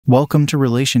Welcome to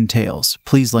Relation Tales.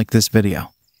 Please like this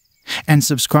video and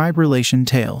subscribe. Relation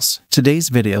Tales. Today's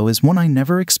video is one I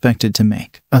never expected to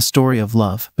make. A story of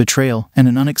love, betrayal, and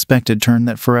an unexpected turn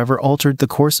that forever altered the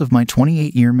course of my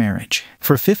 28-year marriage.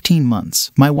 For 15 months,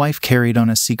 my wife carried on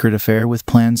a secret affair with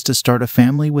plans to start a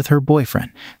family with her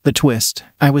boyfriend. The twist: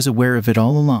 I was aware of it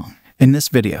all along. In this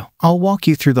video, I'll walk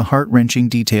you through the heart-wrenching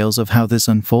details of how this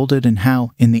unfolded and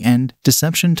how, in the end,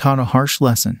 deception taught a harsh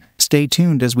lesson. Stay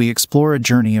tuned as we explore a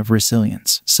journey of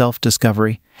resilience,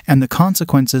 self-discovery, and the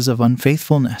consequences of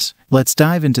unfaithfulness. Let's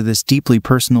dive into this deeply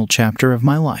personal chapter of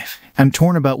my life. I'm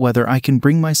torn about whether I can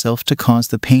bring myself to cause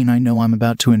the pain I know I'm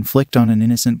about to inflict on an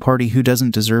innocent party who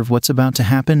doesn't deserve what's about to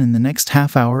happen in the next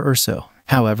half hour or so.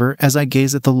 However, as I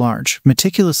gaze at the large,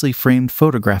 meticulously framed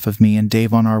photograph of me and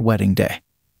Dave on our wedding day,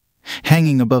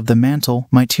 hanging above the mantel,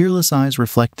 my tearless eyes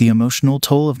reflect the emotional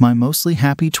toll of my mostly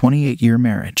happy 28-year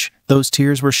marriage. Those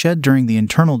tears were shed during the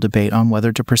internal debate on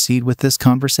whether to proceed with this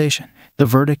conversation. The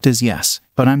verdict is yes,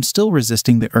 but I'm still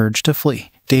resisting the urge to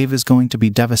flee. Dave is going to be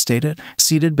devastated.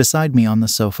 Seated beside me on the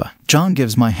sofa, John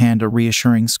gives my hand a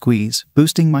reassuring squeeze,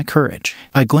 boosting my courage.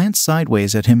 I glance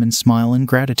sideways at him and smile in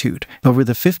gratitude. Over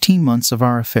the 15 months of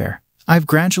our affair, I've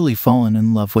gradually fallen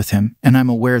in love with him, and I'm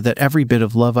aware that every bit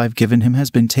of love I've given him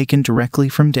has been taken directly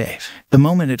from Dave. The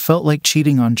moment it felt like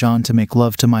cheating on John to make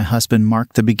love to my husband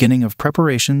marked the beginning of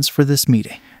preparations for this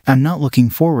meeting. I'm not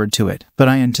looking forward to it, but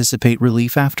I anticipate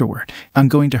relief afterward. I'm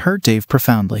going to hurt Dave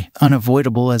profoundly,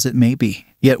 unavoidable as it may be.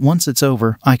 Yet once it's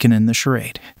over, I can end the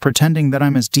charade, pretending that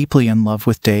I'm as deeply in love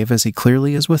with Dave as he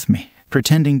clearly is with me.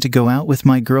 Pretending to go out with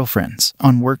my girlfriends,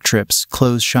 on work trips,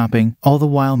 clothes shopping, all the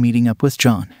while meeting up with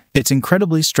John. It's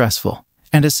incredibly stressful,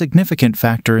 and a significant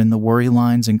factor in the worry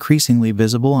lines increasingly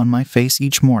visible on my face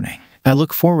each morning. I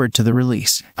look forward to the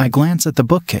release. I glance at the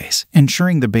bookcase,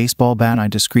 ensuring the baseball bat I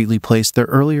discreetly placed there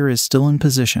earlier is still in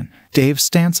position. Dave's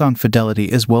stance on fidelity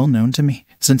is well known to me.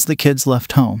 Since the kids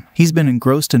left home, he's been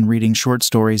engrossed in reading short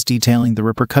stories detailing the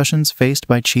repercussions faced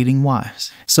by cheating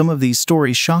wives. Some of these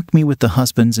stories shocked me with the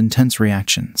husband's intense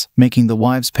reactions, making the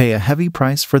wives pay a heavy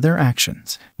price for their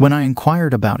actions. When I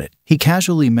inquired about it, he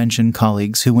casually mentioned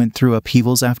colleagues who went through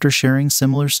upheavals after sharing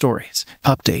similar stories.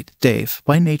 Update: Dave,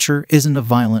 by nature, isn't a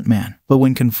violent man, but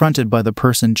when confronted by the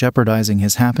person jeopardizing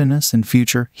his happiness and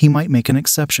future, he might make an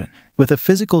exception. With a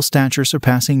physical stature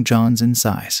surpassing John's in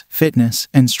size, fitness,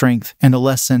 and strength, and a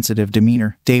less sensitive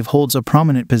demeanor, Dave holds a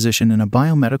prominent position in a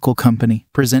biomedical company,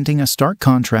 presenting a stark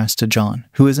contrast to John,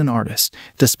 who is an artist.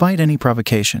 Despite any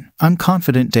provocation, I'm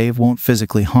confident Dave won't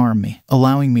physically harm me,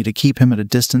 allowing me to keep him at a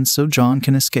distance so John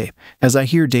can escape. As I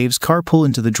hear Dave's car pull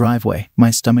into the driveway,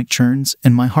 my stomach churns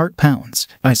and my heart pounds.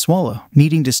 I swallow,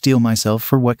 needing to steel myself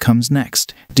for what comes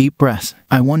next. Deep breath.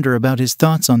 I wonder about his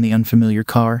thoughts on the unfamiliar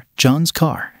car, John's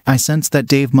car. I sense that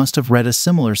Dave must have read a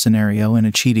similar scenario in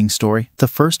a cheating story, the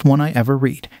first one I ever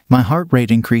read. My heart rate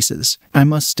increases. I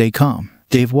must stay calm.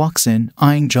 Dave walks in,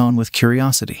 eyeing John with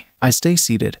curiosity. I stay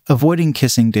seated, avoiding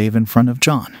kissing Dave in front of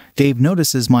John. Dave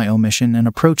notices my omission and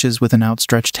approaches with an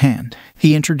outstretched hand.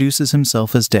 He introduces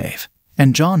himself as Dave,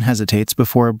 and John hesitates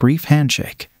before a brief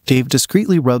handshake. Dave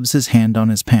discreetly rubs his hand on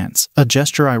his pants, a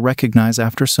gesture I recognize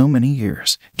after so many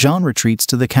years. John retreats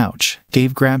to the couch.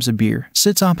 Dave grabs a beer,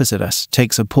 sits opposite us,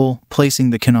 takes a pull, placing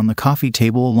the can on the coffee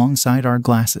table alongside our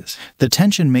glasses. The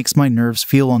tension makes my nerves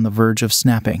feel on the verge of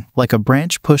snapping, like a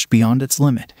branch pushed beyond its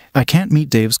limit. I can't meet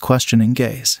Dave's questioning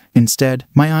gaze. Instead,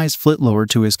 my eyes flit lower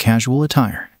to his casual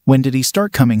attire. When did he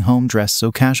start coming home dressed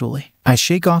so casually? I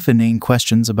shake off inane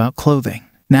questions about clothing.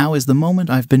 Now is the moment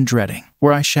I've been dreading,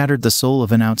 where I shattered the soul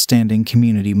of an outstanding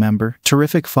community member,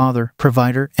 terrific father,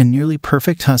 provider, and nearly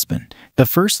perfect husband. The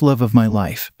first love of my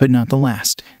life, but not the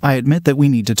last. I admit that we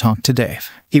need to talk to Dave.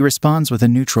 He responds with a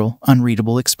neutral,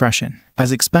 unreadable expression.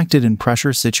 As expected in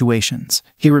pressure situations,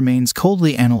 he remains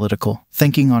coldly analytical,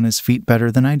 thinking on his feet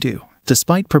better than I do.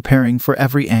 Despite preparing for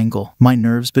every angle, my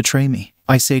nerves betray me.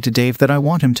 I say to Dave that I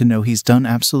want him to know he's done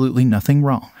absolutely nothing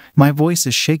wrong. My voice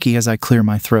is shaky as I clear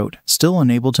my throat, still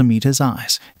unable to meet his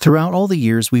eyes. Throughout all the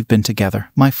years we've been together,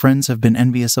 my friends have been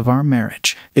envious of our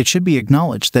marriage. It should be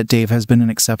acknowledged that Dave has been an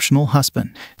exceptional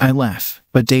husband. I laugh,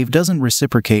 but Dave doesn't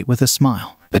reciprocate with a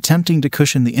smile. Attempting to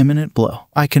cushion the imminent blow,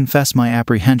 I confess my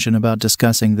apprehension about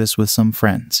discussing this with some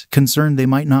friends, concerned they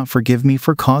might not forgive me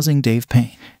for causing Dave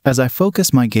pain. As I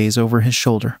focus my gaze over his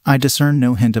shoulder, I discern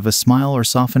no hint of a smile or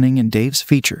softening in Dave's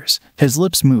features. His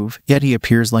lips move, yet he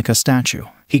appears like a statue.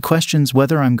 He questions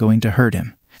whether I'm going to hurt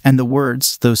him, and the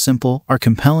words, though simple, are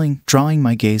compelling, drawing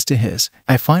my gaze to his.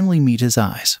 I finally meet his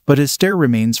eyes, but his stare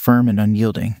remains firm and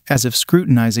unyielding, as if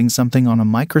scrutinizing something on a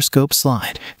microscope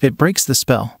slide. It breaks the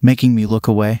spell, making me look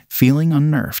away, feeling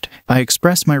unnerved. I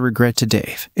express my regret to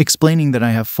Dave, explaining that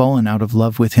I have fallen out of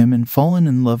love with him and fallen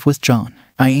in love with John.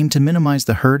 I aim to minimize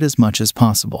the hurt as much as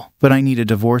possible, but I need a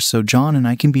divorce so John and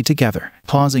I can be together.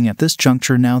 Pausing at this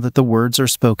juncture now that the words are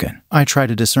spoken, I try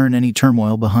to discern any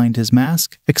turmoil behind his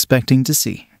mask, expecting to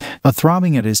see a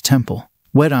throbbing at his temple,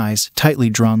 wet eyes,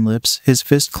 tightly drawn lips, his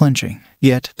fist clenching.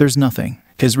 Yet, there's nothing.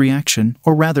 His reaction,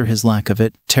 or rather his lack of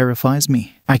it, terrifies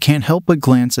me. I can't help but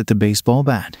glance at the baseball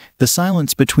bat. The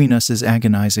silence between us is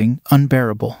agonizing,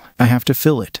 unbearable. I have to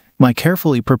fill it. My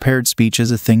carefully prepared speech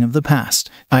is a thing of the past.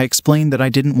 I explained that I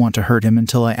didn't want to hurt him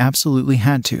until I absolutely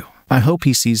had to. I hope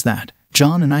he sees that.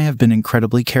 John and I have been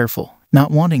incredibly careful,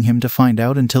 not wanting him to find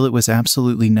out until it was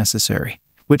absolutely necessary,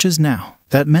 which is now.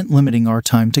 That meant limiting our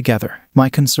time together. My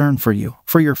concern for you,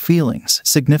 for your feelings,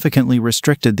 significantly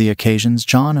restricted the occasions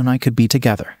John and I could be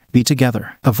together. Be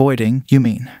together. Avoiding, you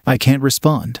mean? I can't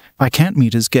respond. I can't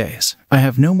meet his gaze. I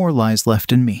have no more lies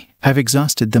left in me. I've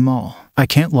exhausted them all. I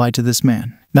can't lie to this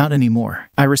man. Not anymore.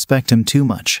 I respect him too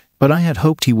much. But I had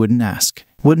hoped he wouldn't ask.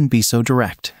 Wouldn't be so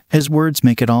direct. His words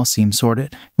make it all seem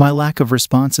sordid. My lack of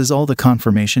response is all the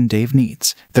confirmation Dave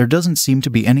needs. There doesn't seem to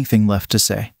be anything left to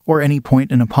say, or any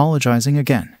point in apologizing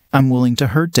again. I'm willing to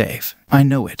hurt Dave. I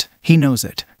know it. He knows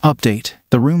it. Update.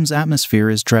 The room's atmosphere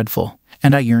is dreadful,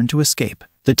 and I yearn to escape.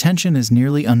 The tension is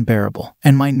nearly unbearable,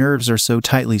 and my nerves are so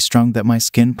tightly strung that my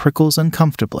skin prickles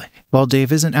uncomfortably. While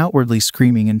Dave isn't outwardly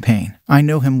screaming in pain, I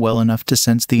know him well enough to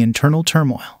sense the internal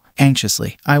turmoil.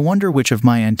 Anxiously, I wonder which of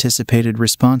my anticipated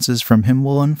responses from him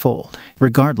will unfold.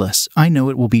 Regardless, I know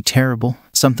it will be terrible.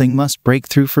 Something must break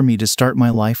through for me to start my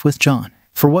life with John.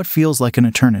 For what feels like an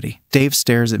eternity, Dave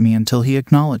stares at me until he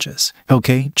acknowledges.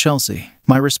 Okay, Chelsea.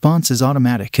 My response is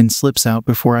automatic and slips out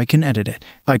before I can edit it.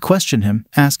 I question him,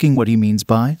 asking what he means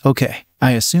by, okay.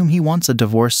 I assume he wants a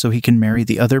divorce so he can marry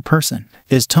the other person.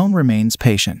 His tone remains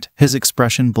patient, his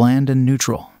expression bland and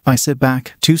neutral. I sit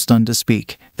back, too stunned to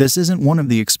speak. This isn't one of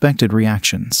the expected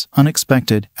reactions.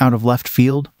 Unexpected, out of left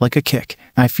field, like a kick.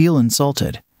 I feel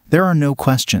insulted. There are no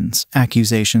questions,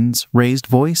 accusations, raised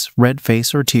voice, red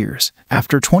face, or tears.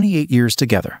 After 28 years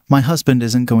together, my husband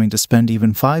isn't going to spend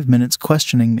even 5 minutes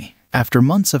questioning me. After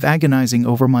months of agonizing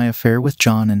over my affair with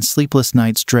John and sleepless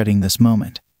nights dreading this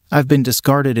moment, I've been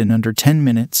discarded in under 10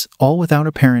 minutes, all without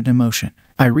apparent emotion.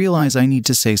 I realize I need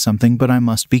to say something, but I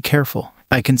must be careful.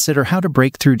 I consider how to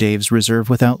break through Dave's reserve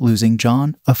without losing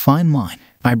John, a fine line.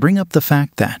 I bring up the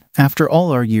fact that, after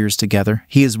all our years together,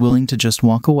 he is willing to just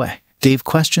walk away. Dave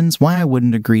questions why I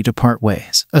wouldn't agree to part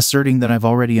ways, asserting that I've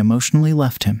already emotionally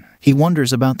left him. He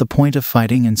wonders about the point of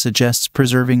fighting and suggests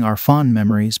preserving our fond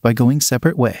memories by going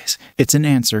separate ways. It's an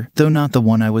answer, though not the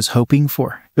one I was hoping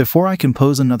for. Before I can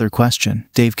pose another question,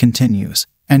 Dave continues,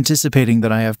 anticipating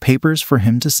that I have papers for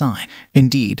him to sign.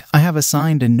 Indeed, I have a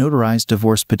signed and notarized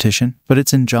divorce petition, but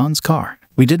it's in John's car.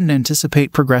 We didn't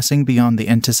anticipate progressing beyond the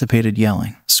anticipated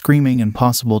yelling, screaming, and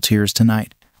possible tears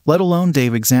tonight, let alone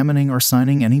Dave examining or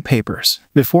signing any papers.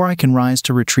 Before I can rise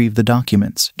to retrieve the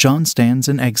documents, John stands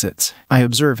and exits. I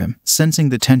observe him, sensing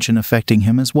the tension affecting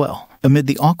him as well. Amid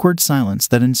the awkward silence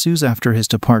that ensues after his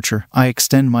departure, I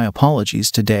extend my apologies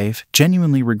to Dave,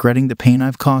 genuinely regretting the pain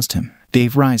I've caused him.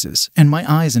 Dave rises, and my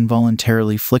eyes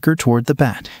involuntarily flicker toward the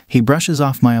bat. He brushes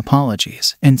off my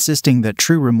apologies, insisting that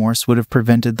true remorse would have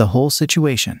prevented the whole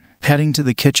situation. Heading to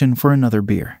the kitchen for another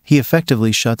beer, he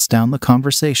effectively shuts down the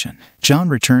conversation. John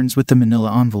returns with the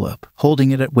manila envelope,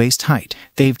 holding it at waist height.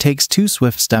 Dave takes 2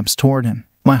 swift steps toward him.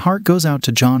 My heart goes out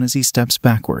to John as he steps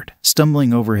backward,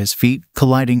 stumbling over his feet,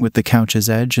 colliding with the couch's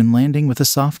edge and landing with a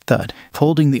soft thud.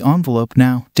 Holding the envelope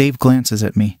now, Dave glances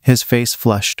at me, his face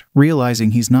flushed, realizing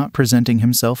he's not presenting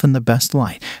himself in the best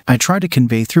light. I try to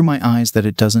convey through my eyes that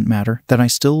it doesn't matter, that I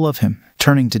still love him.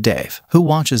 Turning to Dave, who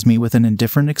watches me with an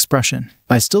indifferent expression.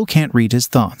 I still can't read his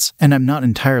thoughts, and I'm not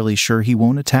entirely sure he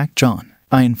won't attack John.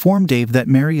 I inform Dave that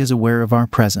Mary is aware of our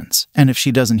presence, and if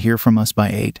she doesn't hear from us by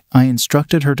 8, I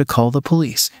instructed her to call the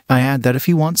police. I add that if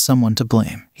he wants someone to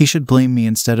blame, he should blame me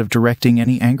instead of directing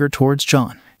any anger towards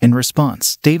John. In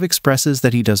response, Dave expresses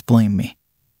that he does blame me,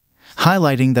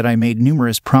 highlighting that I made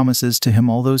numerous promises to him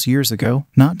all those years ago,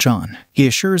 not John. He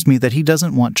assures me that he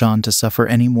doesn't want John to suffer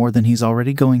any more than he's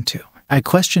already going to. I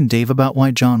question Dave about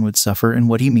why John would suffer and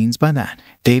what he means by that.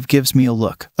 Dave gives me a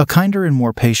look, a kinder and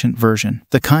more patient version,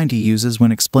 the kind he uses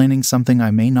when explaining something I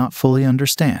may not fully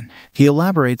understand. He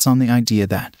elaborates on the idea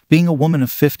that, being a woman of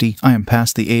 50, I am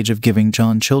past the age of giving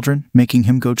John children, making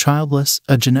him go childless,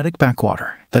 a genetic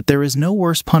backwater. That there is no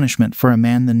worse punishment for a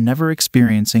man than never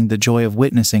experiencing the joy of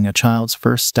witnessing a child's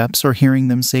first steps or hearing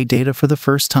them say data for the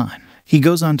first time. He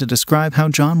goes on to describe how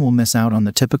John will miss out on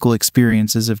the typical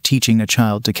experiences of teaching a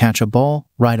child to catch a ball,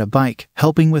 ride a bike,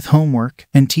 helping with homework,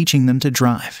 and teaching them to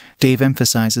drive. Dave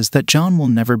emphasizes that John will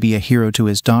never be a hero to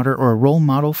his daughter or a role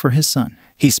model for his son.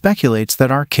 He speculates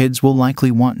that our kids will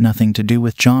likely want nothing to do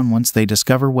with John once they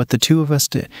discover what the two of us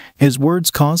did. His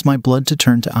words cause my blood to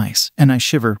turn to ice, and I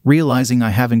shiver, realizing I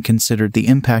haven't considered the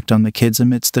impact on the kids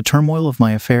amidst the turmoil of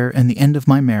my affair and the end of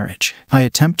my marriage. I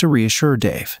attempt to reassure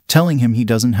Dave, telling him he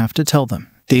doesn't have to tell them.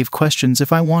 Dave questions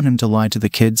if I want him to lie to the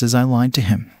kids as I lied to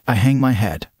him. I hang my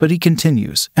head, but he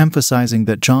continues, emphasizing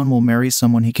that John will marry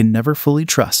someone he can never fully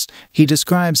trust. He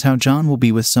describes how John will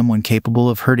be with someone capable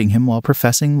of hurting him while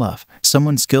professing love,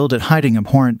 someone skilled at hiding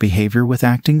abhorrent behavior with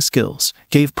acting skills.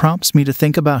 Dave prompts me to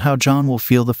think about how John will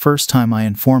feel the first time I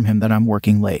inform him that I'm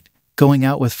working late, going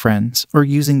out with friends, or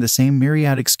using the same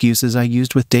myriad excuses I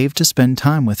used with Dave to spend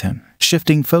time with him.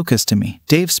 Shifting focus to me,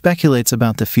 Dave speculates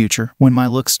about the future, when my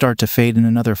looks start to fade in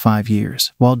another 5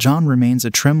 years, while John remains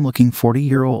a trim-looking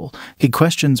 40-year-old. He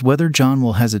questions whether John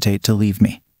will hesitate to leave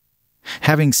me,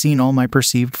 having seen all my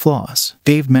perceived flaws.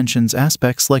 Dave mentions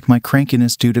aspects like my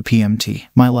crankiness due to PMT,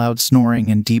 my loud snoring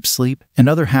and deep sleep, and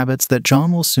other habits that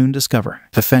John will soon discover.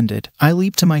 Offended, I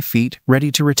leap to my feet,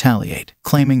 ready to retaliate,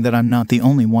 claiming that I'm not the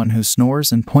only one who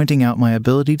snores and pointing out my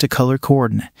ability to color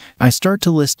coordinate. I start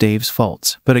to list Dave's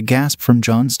faults, but a gasp from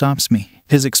John stops me.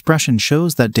 His expression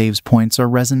shows that Dave's points are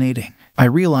resonating. I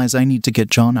realize I need to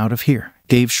get John out of here.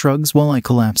 Dave shrugs while I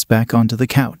collapse back onto the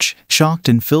couch, shocked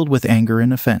and filled with anger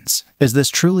and offense. Is this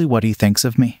truly what he thinks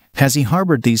of me? Has he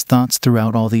harbored these thoughts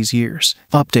throughout all these years?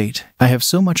 Update. I have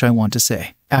so much I want to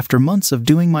say. After months of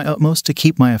doing my utmost to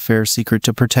keep my affair secret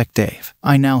to protect Dave,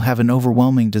 I now have an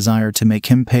overwhelming desire to make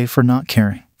him pay for not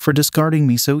caring, for discarding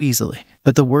me so easily.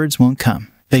 But the words won't come.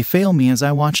 They fail me as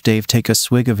I watch Dave take a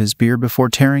swig of his beer before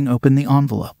tearing open the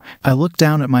envelope. I look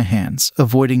down at my hands,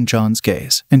 avoiding John's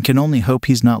gaze, and can only hope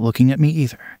he's not looking at me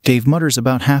either. Dave mutters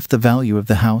about half the value of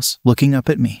the house, looking up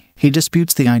at me. He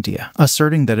disputes the idea,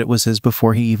 asserting that it was his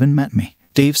before he even met me.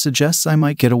 Dave suggests I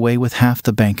might get away with half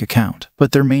the bank account,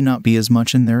 but there may not be as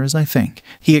much in there as I think.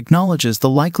 He acknowledges the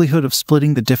likelihood of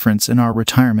splitting the difference in our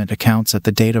retirement accounts at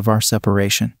the date of our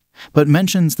separation, but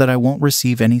mentions that I won't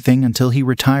receive anything until he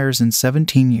retires in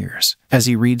 17 years. As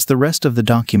he reads the rest of the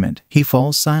document, he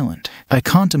falls silent. I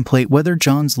contemplate whether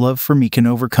John's love for me can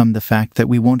overcome the fact that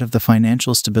we won't have the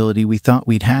financial stability we thought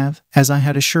we'd have, as I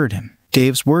had assured him.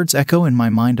 Dave's words echo in my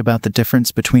mind about the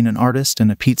difference between an artist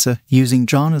and a pizza, using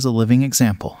John as a living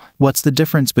example. What's the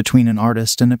difference between an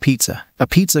artist and a pizza? A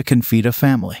pizza can feed a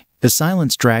family. The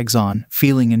silence drags on,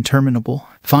 feeling interminable.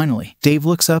 Finally, Dave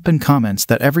looks up and comments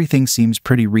that everything seems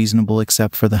pretty reasonable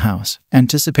except for the house,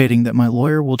 anticipating that my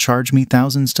lawyer will charge me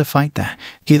thousands to fight that.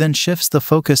 He then shifts the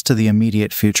focus to the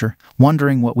immediate future,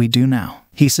 wondering what we do now.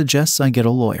 He suggests I get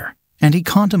a lawyer, and he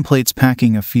contemplates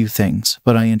packing a few things,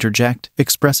 but I interject,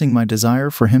 expressing my desire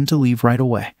for him to leave right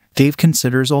away. Dave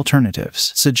considers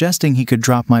alternatives, suggesting he could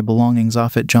drop my belongings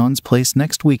off at John's place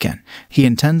next weekend. He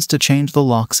intends to change the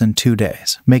locks in 2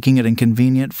 days, making it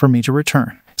inconvenient for me to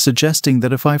return, suggesting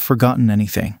that if I've forgotten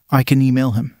anything, I can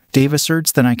email him. Dave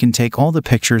asserts that I can take all the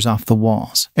pictures off the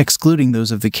walls, excluding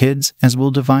those of the kids, as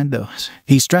we'll divide those.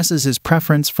 He stresses his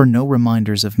preference for no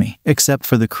reminders of me, except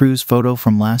for the cruise photo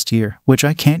from last year, which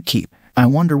I can't keep. I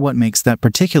wonder what makes that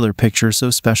particular picture so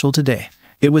special to Dave.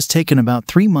 It was taken about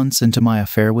 3 months into my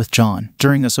affair with John,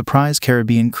 during a surprise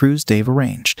Caribbean cruise Dave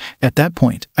arranged. At that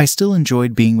point, I still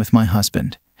enjoyed being with my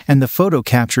husband, and the photo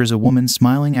captures a woman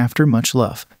smiling after much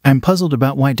love. I'm puzzled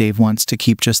about why Dave wants to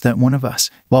keep just that one of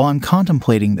us. While I'm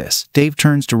contemplating this, Dave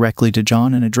turns directly to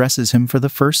John and addresses him for the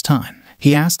first time.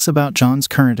 He asks about John's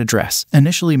current address,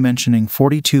 initially mentioning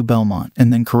 42 Belmont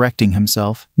and then correcting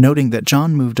himself, noting that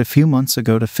John moved a few months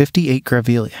ago to 58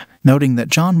 Gravelia.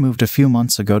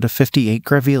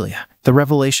 The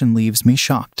revelation leaves me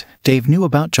shocked. Dave knew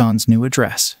about John's new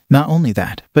address. Not only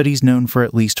that, but he's known for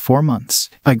at least 4 months.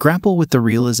 I grapple with the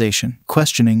realization,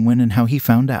 questioning when and how he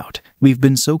found out. We've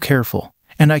been so careful,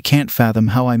 and I can't fathom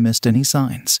how I missed any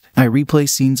signs. I replay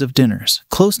scenes of dinners,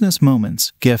 closeness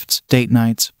moments, gifts, date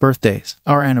nights, birthdays,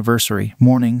 our anniversary,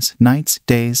 mornings, nights,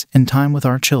 days, and time with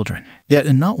our children. Yet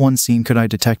in not one scene could I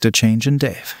detect a change in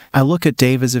Dave. I look at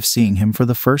Dave as if seeing him for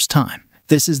the first time.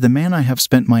 This is the man I have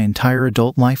spent my entire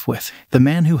adult life with. The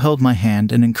man who held my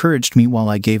hand and encouraged me while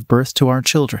I gave birth to our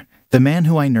children. The man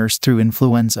who I nursed through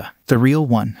influenza. The real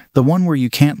one. The one where you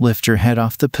can't lift your head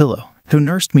off the pillow. Who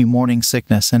nursed me morning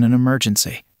sickness and an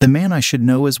emergency. The man I should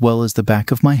know as well as the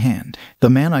back of my hand. The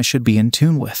man I should be in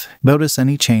tune with. Notice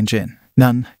any change in?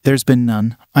 None. There's been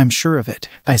none. I'm sure of it.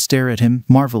 I stare at him,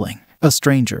 marveling. A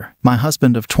stranger. My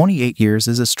husband of 28 years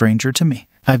is a stranger to me.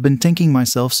 I've been thinking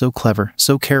myself so clever,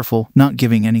 so careful, not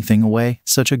giving anything away,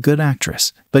 such a good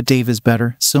actress. But Dave is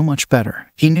better, so much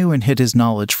better. He knew and hid his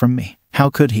knowledge from me. How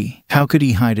could he? How could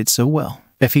he hide it so well?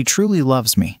 If he truly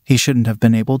loves me, he shouldn't have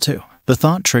been able to. The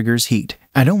thought triggers heat.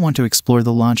 I don't want to explore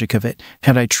the logic of it.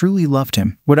 Had I truly loved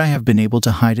him, would I have been able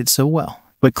to hide it so well?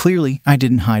 But clearly, I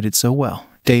didn't hide it so well.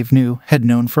 Dave knew, had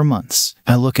known for months.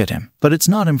 I look at him, but it's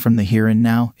not him from the here and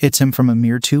now, it's him from a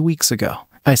mere 2 weeks ago.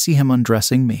 I see him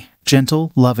undressing me.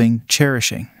 Gentle, loving,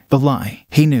 cherishing. A lie.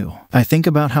 He knew. I think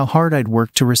about how hard I'd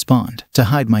worked to respond, to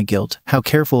hide my guilt, how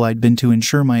careful I'd been to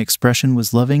ensure my expression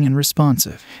was loving and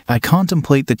responsive. I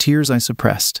contemplate the tears I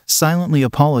suppressed, silently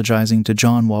apologizing to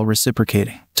John while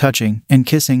reciprocating, touching, and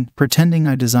kissing, pretending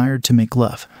I desired to make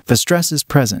love. The stress is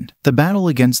present, the battle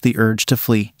against the urge to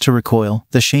flee, to recoil,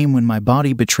 the shame when my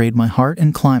body betrayed my heart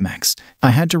and climaxed.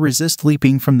 I had to resist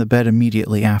leaping from the bed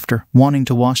immediately after, wanting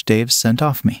to wash Dave's scent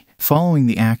off me. Following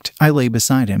the act, I lay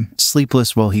beside him,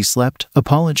 sleepless while he slept,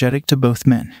 apologetic to both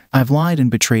men. I've lied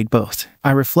and betrayed both. I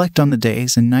reflect on the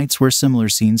days and nights where similar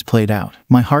scenes played out,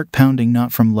 my heart pounding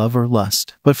not from love or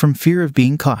lust, but from fear of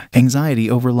being caught, anxiety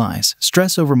over lies,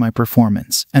 stress over my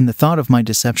performance, and the thought of my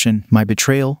deception, my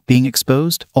betrayal, being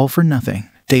exposed, all for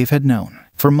nothing. Dave had known.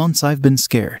 For months I've been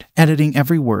scared, editing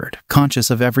every word, conscious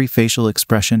of every facial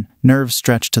expression, nerves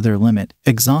stretched to their limit,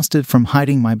 exhausted from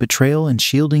hiding my betrayal and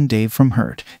shielding Dave from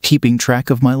hurt, keeping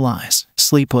track of my lies,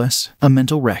 sleepless, a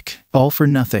mental wreck, all for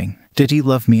nothing. Did he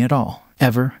love me at all?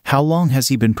 Ever? How long has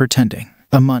he been pretending?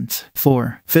 A month,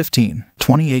 4, 15,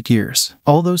 28 years.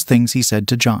 All those things he said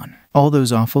to John. All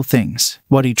those awful things.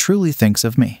 What he truly thinks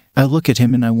of me. I look at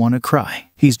him and I want to cry.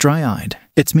 He's dry-eyed.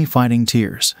 It's me fighting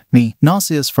tears. Me,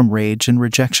 nauseous from rage and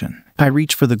rejection. I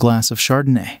reach for the glass of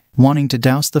Chardonnay, wanting to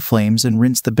douse the flames and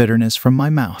rinse the bitterness from my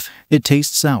mouth. It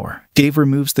tastes sour. Dave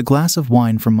removes the glass of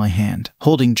wine from my hand,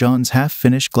 holding John's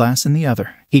half-finished glass in the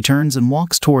other. He turns and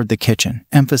walks toward the kitchen,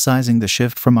 emphasizing the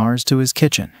shift from ours to his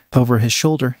kitchen. Over his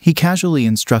shoulder, he casually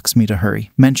instructs me to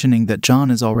hurry, mentioning that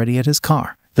John is already at his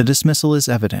car. The dismissal is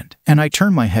evident, and I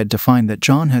turn my head to find that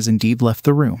John has indeed left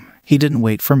the room. He didn't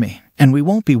wait for me, and we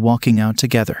won't be walking out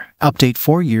together. Update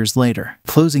 4 years later.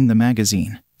 Closing the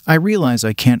magazine. I realize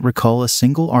I can't recall a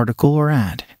single article or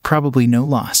ad. Probably no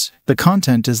loss. The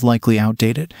content is likely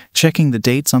outdated. Checking the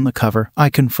dates on the cover, I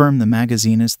confirm the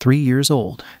magazine is 3 years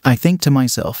old. I think to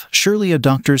myself, surely a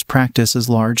doctor's practice as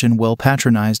large and well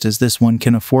patronized as this one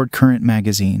can afford current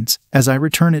magazines. As I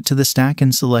return it to the stack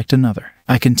and select another,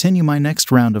 I continue my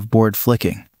next round of board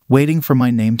flicking, waiting for my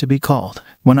name to be called.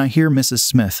 When I hear Mrs.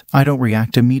 Smith, I don't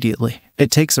react immediately. It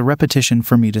takes a repetition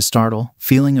for me to startle,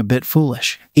 feeling a bit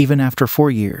foolish. Even after 4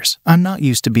 years, I'm not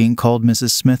used to being called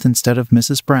Mrs. Smith instead of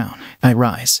Mrs. Brown. I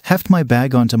rise, heft my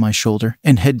bag onto my shoulder,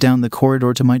 and head down the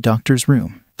corridor to my doctor's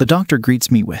room. The doctor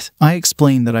greets me with, I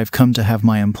explain that I've come to have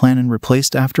my implantat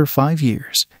replaced after 5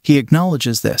 years. He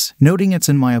acknowledges this, noting it's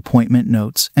in my appointment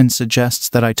notes, and suggests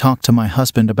that I talk to my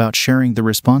husband about sharing the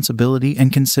responsibility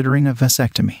and considering a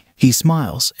vasectomy. He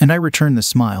smiles, and I return the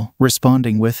smile,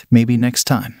 responding with, maybe next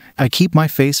time. I keep my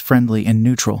face friendly and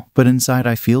neutral, but inside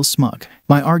I feel smug.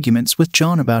 My arguments with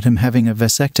John about him having a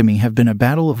vasectomy have been a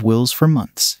battle of wills for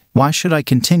months. Why should I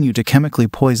continue to chemically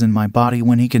poison my body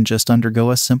when he can just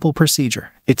undergo a simple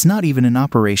procedure? It's not even an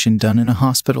operation done in a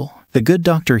hospital. The good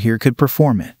doctor here could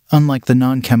perform it, unlike the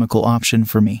non-chemical option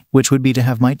for me, which would be to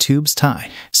have my tubes tied,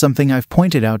 something I've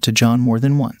pointed out to John more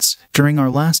than once. During our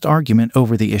last argument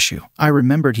over the issue, I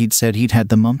remembered he'd said he'd had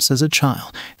the mumps as a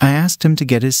child. I asked him to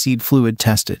get his seed fluid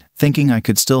tested, thinking I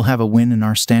could still have a win in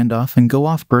our standoff and go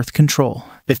off birth control.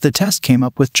 If the test came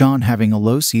up with John having a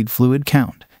low seed fluid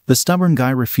count, the stubborn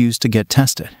guy refused to get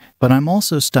tested. But I'm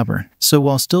also stubborn, so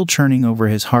while still churning over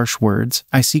his harsh words,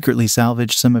 I secretly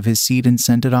salvaged some of his seed and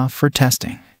sent it off for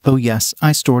testing. Oh yes,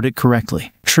 I stored it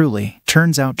correctly. Truly,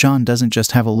 turns out John doesn't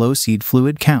just have a low seed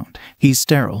fluid count. He's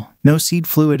sterile. No seed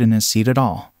fluid in his seed at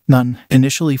all. None.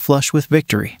 Initially flush with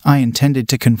victory, I intended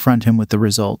to confront him with the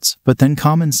results, but then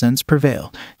common sense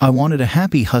prevailed. I wanted a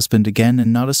happy husband again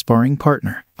and not a sparring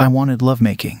partner. I wanted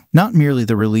lovemaking, not merely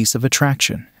the release of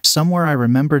attraction. Somewhere I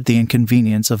remembered the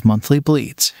inconvenience of monthly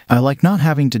bleeds. I like not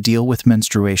having to deal with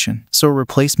menstruation, so a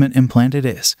replacement implant it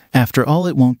is. After all,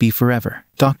 it won't be forever.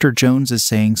 Dr. Jones is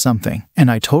saying something,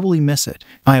 and I totally miss it.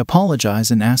 I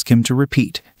apologize and ask him to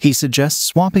repeat. He suggests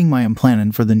swapping my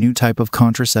implanton for the new type of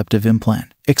contraceptive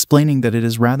implant, explaining that it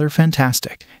is rather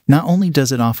fantastic. Not only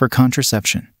does it offer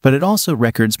contraception, but it also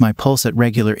records my pulse at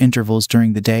regular intervals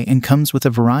during the day and comes with a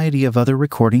variety of other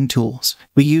recording tools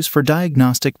we use for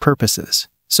diagnostic purposes.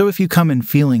 So if you come in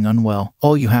feeling unwell,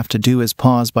 all you have to do is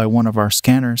pause by one of our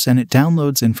scanners and it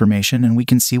downloads information and we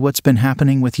can see what's been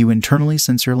happening with you internally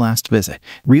since your last visit.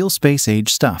 Real space-age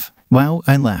stuff. Wow,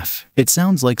 I laugh. It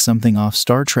sounds like something off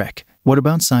Star Trek. What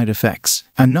about side effects?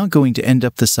 I'm not going to end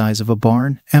up the size of a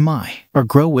barn, am I? Or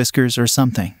grow whiskers or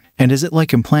something. And is it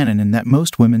like implanton in that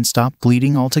most women stop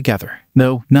bleeding altogether?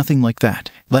 No, nothing like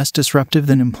that. Less disruptive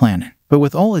than implanton, but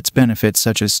with all its benefits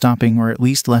such as stopping or at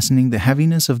least lessening the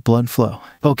heaviness of blood flow.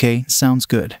 Okay, sounds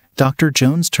good. Dr.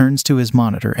 Jones turns to his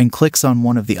monitor and clicks on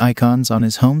one of the icons on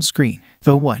his home screen.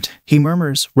 "Oh, what?" he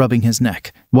murmurs, rubbing his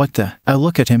neck. "What the?" I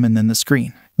look at him and then the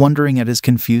screen, wondering at his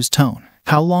confused tone.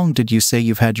 "How long did you say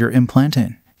you've had your implant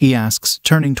in?" he asks,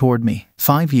 turning toward me.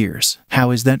 5 years.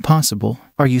 How is that possible?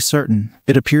 Are you certain?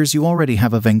 It appears you already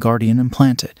have a Vanguardian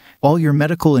implanted. All your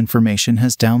medical information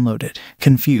has downloaded.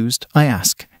 Confused, I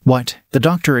ask. What? The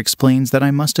doctor explains that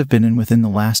I must have been in within the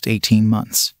last 18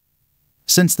 months.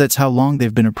 Since that's how long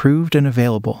they've been approved and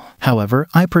available. However,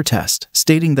 I protest,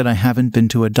 stating that I haven't been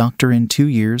to a doctor in 2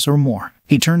 years or more.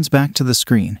 He turns back to the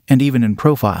screen, and even in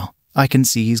profile, I can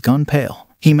see he's gone pale.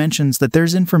 He mentions that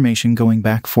there's information going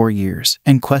back 4 years,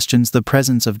 and questions the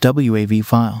presence of WAV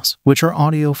files, which are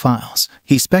audio files.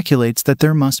 He speculates that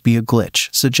there must be a glitch,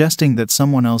 suggesting that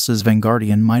someone else's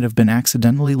Vanguardian might have been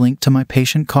accidentally linked to my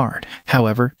patient card.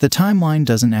 However, the timeline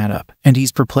doesn't add up, and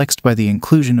he's perplexed by the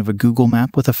inclusion of a Google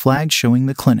map with a flag showing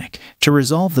the clinic. To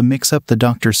resolve the mix-up, the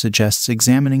doctor suggests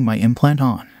examining my implant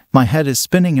on. My head is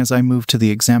spinning as I move to the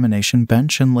examination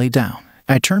bench and lay down.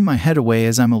 I turn my head away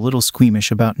as I'm a little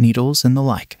squeamish about needles and the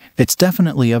like. "It's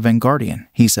definitely a Vanguardian,"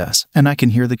 he says, and I can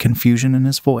hear the confusion in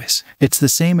his voice. "It's the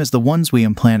same as the ones we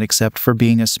implant except for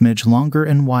being a smidge longer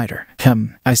and wider."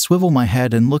 I swivel my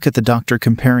head and look at the doctor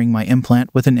comparing my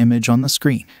implant with an image on the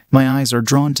screen. My eyes are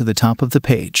drawn to the top of the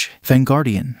page.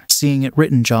 Vanguardian. Seeing it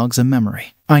written jogs a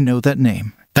memory. I know that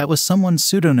name. That was someone's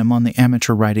pseudonym on the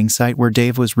amateur writing site where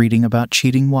Dave was reading about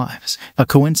cheating wives. A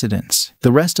coincidence.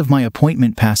 The rest of my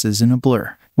appointment passes in a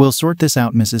blur. "We'll sort this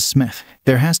out, Mrs. Smith.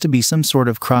 There has to be some sort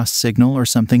of cross signal or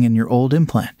something in your old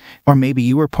implant. Or maybe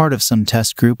you were part of some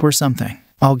test group or something.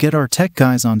 I'll get our tech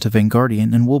guys onto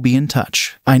Vanguardian and we'll be in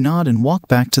touch." I nod and walk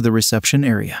back to the reception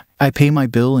area. I pay my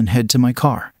bill and head to my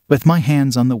car. With my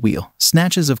hands on the wheel,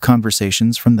 snatches of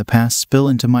conversations from the past spill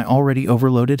into my already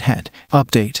overloaded head.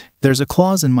 Update. There's a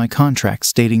clause in my contract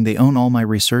stating they own all my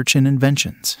research and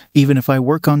inventions. Even if I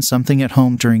work on something at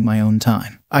home during my own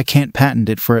time, I can't patent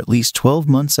it for at least 12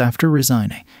 months after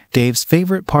resigning. Dave's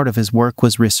favorite part of his work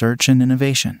was research and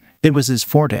innovation. It was his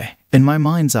forte. In my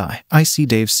mind's eye, I see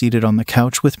Dave seated on the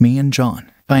couch with me and John.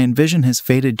 I envision his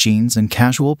faded jeans and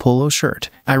casual polo shirt.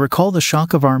 I recall the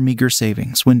shock of our meager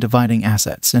savings when dividing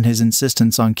assets and his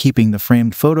insistence on keeping the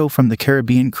framed photo from the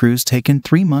Caribbean cruise taken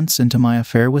 3 months into my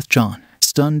affair with John.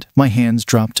 Stunned, my hands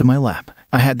dropped to my lap.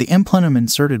 I had the implantum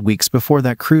inserted weeks before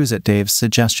that cruise at Dave's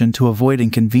suggestion to avoid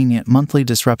inconvenient monthly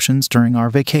disruptions during our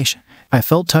vacation. I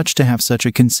felt touched to have such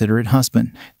a considerate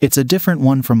husband. It's a different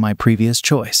one from my previous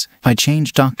choice. I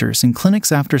changed doctors and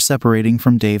clinics after separating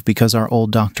from Dave because our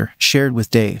old doctor, shared with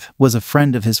Dave, was a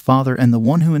friend of his father and the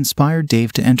one who inspired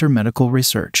Dave to enter medical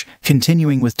research.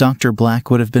 Continuing with Dr.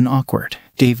 Black would have been awkward.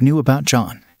 Dave knew about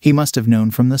John. He must have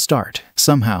known from the start.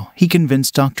 Somehow, he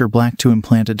convinced Dr. Black to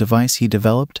implant a device he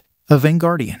developed. A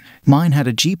Vanguardian. Mine had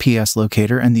a GPS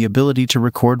locator and the ability to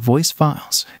record voice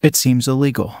files. It seems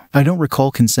illegal. I don't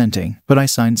recall consenting, but I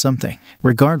signed something.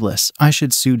 Regardless, I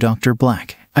should sue Dr.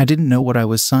 Black. I didn't know what I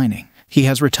was signing. He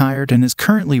has retired and is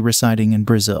currently residing in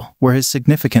Brazil, where his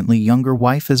significantly younger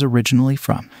wife is originally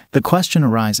from. The question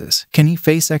arises, can he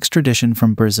face extradition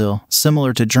from Brazil,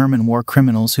 similar to German war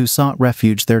criminals who sought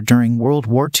refuge there during World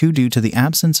War II due to the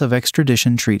absence of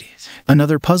extradition treaties?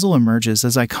 Another puzzle emerges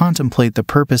as I contemplate the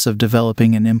purpose of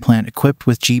developing an implant equipped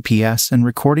with GPS and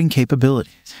recording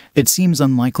capabilities. It seems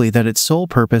unlikely that its sole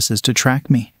purpose is to track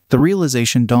me. The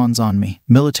realization dawns on me: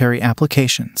 military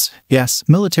applications. Yes,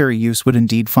 military use would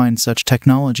indeed find such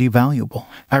technology valuable.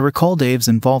 I recall Dave's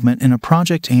involvement in a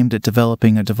project aimed at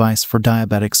developing a device for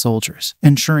diabetic soldiers,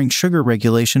 ensuring sugar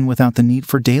regulation without the need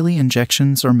for daily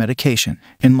injections or medication.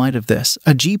 In light of this,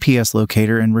 a GPS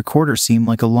locator and recorder seem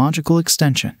like a logical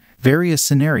extension. Various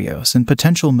scenarios and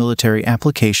potential military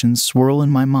applications swirl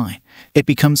in my mind. It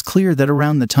becomes clear that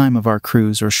around the time of our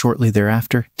cruise or shortly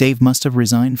thereafter, Dave must have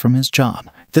resigned from his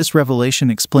job. This revelation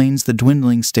explains the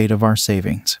dwindling state of our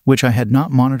savings, which I had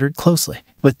not monitored closely.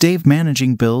 With Dave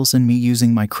managing bills and me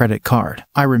using my credit card,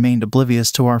 I remained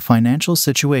oblivious to our financial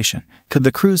situation. Could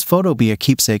the cruise photo be a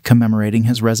keepsake commemorating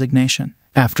his resignation?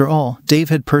 After all, Dave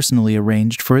had personally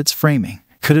arranged for its framing.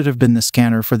 Could it have been the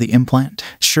scanner for the implant?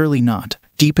 Surely not.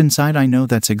 Deep inside, I know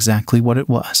that's exactly what it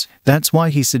was. That's why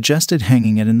he suggested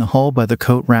hanging it in the hall by the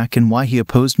coat rack and why he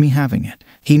opposed me having it.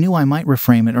 He knew I might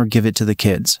reframe it or give it to the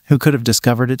kids, who could have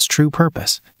discovered its true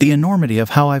purpose. The enormity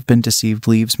of how I've been deceived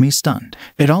leaves me stunned.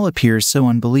 It all appears so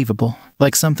unbelievable,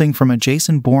 like something from a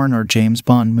Jason Bourne or James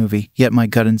Bond movie, yet my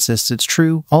gut insists it's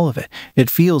true, all of it. It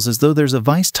feels as though there's a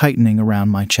vice tightening around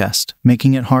my chest,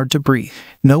 making it hard to breathe.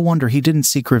 No wonder he didn't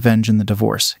seek revenge in the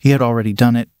divorce. He had already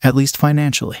done it, at least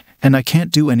financially, and I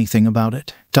can't do anything about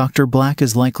it. Dr. Black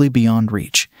is likely beyond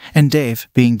reach, and Dave,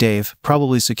 being Dave,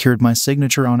 probably secured my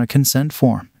signature on a consent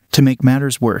form. To make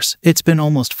matters worse, it's been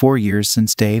almost 4 years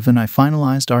since Dave and I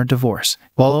finalized our divorce.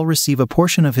 While I'll receive a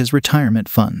portion of his retirement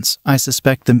funds, I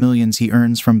suspect the millions he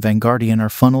earns from Vanguardian are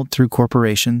funneled through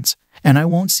corporations, and I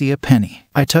won't see a penny.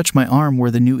 I touch my arm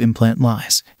where the new implant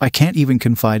lies. I can't even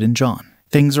confide in John.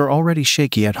 Things are already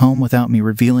shaky at home without me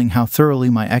revealing how thoroughly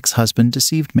my ex-husband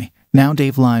deceived me. Now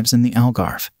Dave lives in the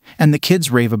Algarve, and the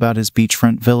kids rave about his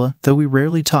beachfront villa, though we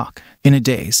rarely talk. In a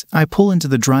daze, I pull into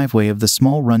the driveway of the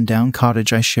small rundown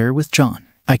cottage I share with John.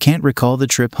 I can't recall the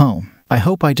trip home. I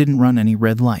hope I didn't run any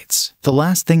red lights. The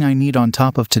last thing I need on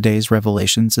top of today's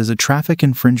revelations is a traffic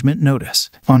infringement notice.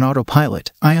 On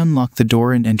autopilot, I unlock the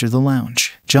door and enter the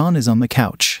lounge. John is on the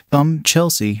couch.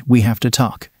 Chelsea, we have to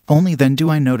talk. Only then do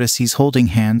I notice he's holding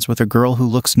hands with a girl who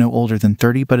looks no older than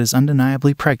 30 but is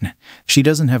undeniably pregnant. She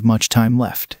doesn't have much time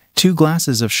left. 2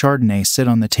 glasses of Chardonnay sit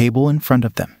on the table in front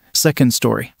of them. Second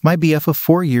story. My BF of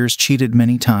 4 years cheated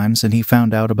many times, and he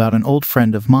found out about an old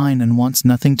friend of mine and wants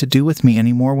nothing to do with me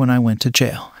anymore when I went to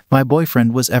jail. My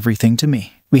boyfriend was everything to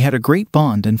me. We had a great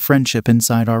bond and friendship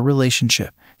inside our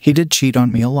relationship. He did cheat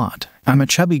on me a lot. I'm a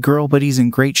chubby girl, but he's in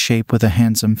great shape with a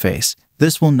handsome face.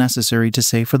 This will necessary to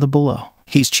say for the below.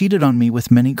 He's cheated on me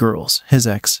with many girls. His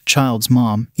ex-child's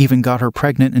mom even got her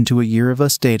pregnant into a year of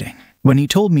us dating. When he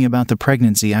told me about the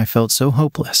pregnancy, I felt so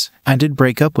hopeless. I did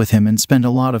break up with him and spend a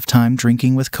lot of time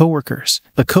drinking with coworkers.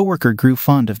 A coworker grew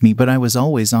fond of me, but I was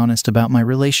always honest about my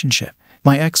relationship.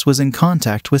 My ex was in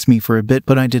contact with me for a bit,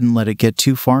 but I didn't let it get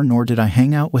too far, nor did I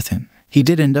hang out with him. He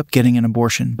did end up getting an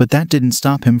abortion, but that didn't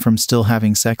stop him from still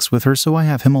having sex with her, so I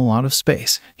have him a lot of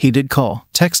space. He did call,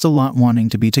 text a lot, wanting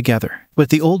to be together. With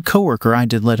the old coworker, I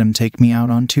did let him take me out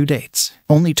on 2 dates.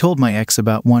 Only told my ex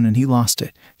about one and he lost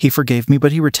it. He forgave me,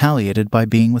 but he retaliated by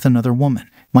being with another woman.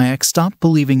 My ex stopped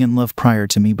believing in love prior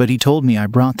to me, but he told me I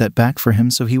brought that back for him,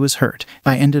 so he was hurt.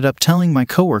 I ended up telling my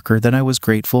coworker that I was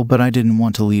grateful, but I didn't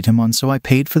want to lead him on, so I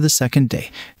paid for the second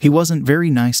date. He wasn't very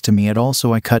nice to me at all,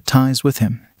 so I cut ties with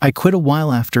him. I quit a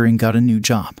while after and got a new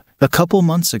job. A couple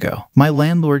months ago, my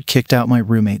landlord kicked out my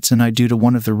roommates and I due to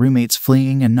one of the roommates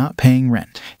fleeing and not paying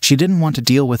rent. She didn't want to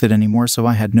deal with it anymore, so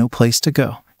I had no place to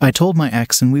go. I told my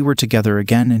ex and we were together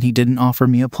again, and he didn't offer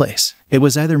me a place. It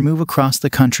was either move across the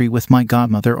country with my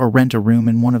godmother or rent a room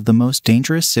in one of the most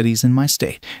dangerous cities in my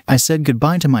state. I said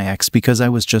goodbye to my ex because I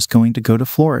was just going to go to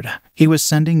Florida. He was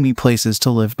sending me places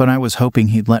to live, but I was hoping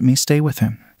he'd let me stay with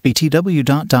him.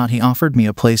 BTW. He offered me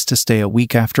a place to stay a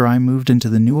week after I moved into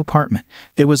the new apartment.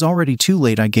 It was already too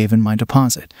late. I gave in my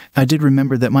deposit. I did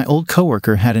remember that my old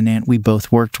coworker had an aunt we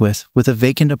both worked with a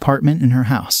vacant apartment in her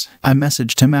house. I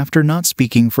messaged him after not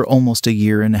speaking for almost a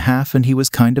year and a half, and he was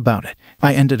kind about it.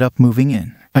 I ended up moving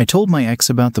in. I told my ex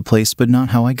about the place, but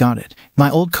not how I got it.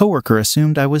 My old coworker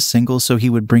assumed I was single, so he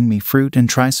would bring me fruit and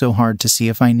try so hard to see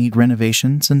if I need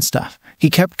renovations and stuff. He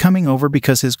kept coming over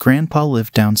because his grandpa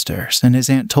lived downstairs, and his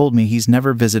aunt told me he's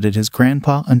never visited his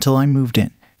grandpa until I moved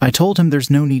in. I told him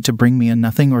there's no need to bring me a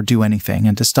nothing or do anything,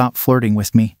 and to stop flirting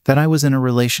with me, that I was in a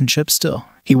relationship still.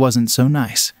 He wasn't so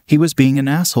nice. He was being an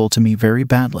asshole to me very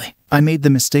badly. I made the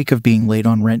mistake of being late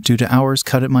on rent due to hours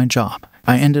cut at my job.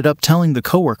 I ended up telling the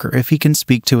coworker if he can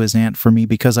speak to his aunt for me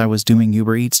because I was doing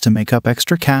Uber Eats to make up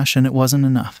extra cash and it wasn't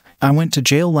enough. I went to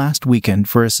jail last weekend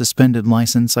for a suspended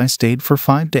license. I stayed for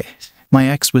 5 days. My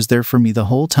ex was there for me the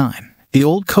whole time. The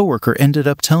old coworker ended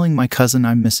up telling my cousin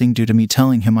I'm missing due to me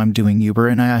telling him I'm doing Uber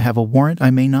and I have a warrant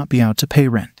I may not be out to pay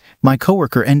rent. My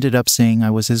coworker ended up saying I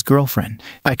was his girlfriend.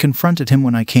 I confronted him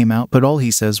when I came out, but all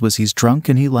he says was he's drunk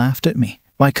and he laughed at me.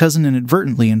 My cousin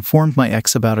inadvertently informed my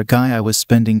ex about a guy I was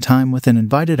spending time with and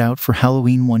invited out for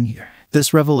Halloween one year.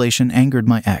 This revelation angered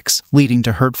my ex, leading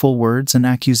to hurtful words and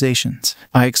accusations.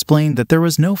 I explained that there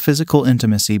was no physical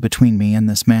intimacy between me and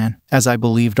this man, as I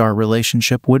believed our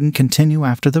relationship wouldn't continue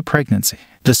after the pregnancy.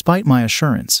 Despite my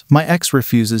assurance, my ex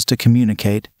refuses to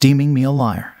communicate, deeming me a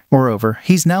liar. Moreover,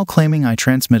 he's now claiming I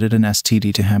transmitted an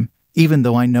STD to him, even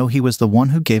though I know he was the one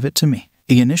who gave it to me.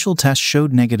 The initial test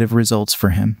showed negative results for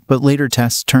him, but later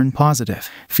tests turned positive.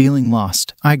 Feeling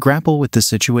lost, I grapple with the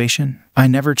situation. I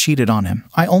never cheated on him.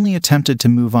 I only attempted to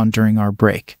move on during our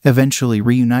break, eventually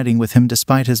reuniting with him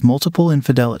despite his multiple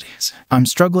infidelities. I'm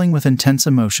struggling with intense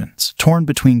emotions, torn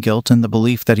between guilt and the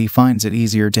belief that he finds it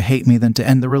easier to hate me than to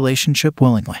end the relationship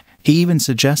willingly. He even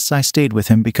suggests I stayed with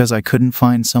him because I couldn't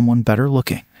find someone better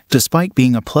looking. Despite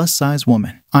being a plus-size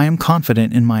woman, I am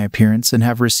confident in my appearance and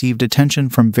have received attention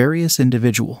from various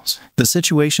individuals. The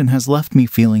situation has left me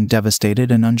feeling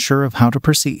devastated and unsure of how to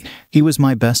proceed. He was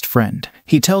my best friend.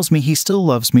 He tells me he still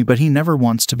loves me, but he never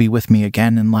wants to be with me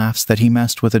again and laughs that he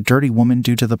messed with a dirty woman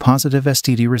due to the positive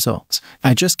STD results.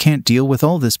 I just can't deal with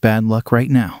all this bad luck right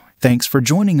now. Thanks for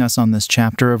joining us on this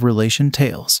chapter of Relation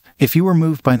Tales. If you were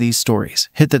moved by these stories,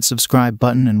 hit that subscribe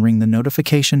button and ring the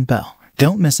notification bell.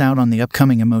 Don't miss out on the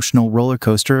upcoming emotional roller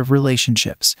coaster of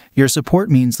relationships. Your support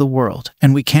means the world,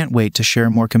 and we can't wait to share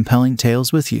more compelling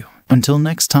tales with you. Until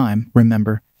next time,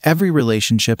 remember, every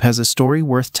relationship has a story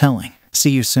worth telling. See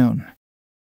you soon.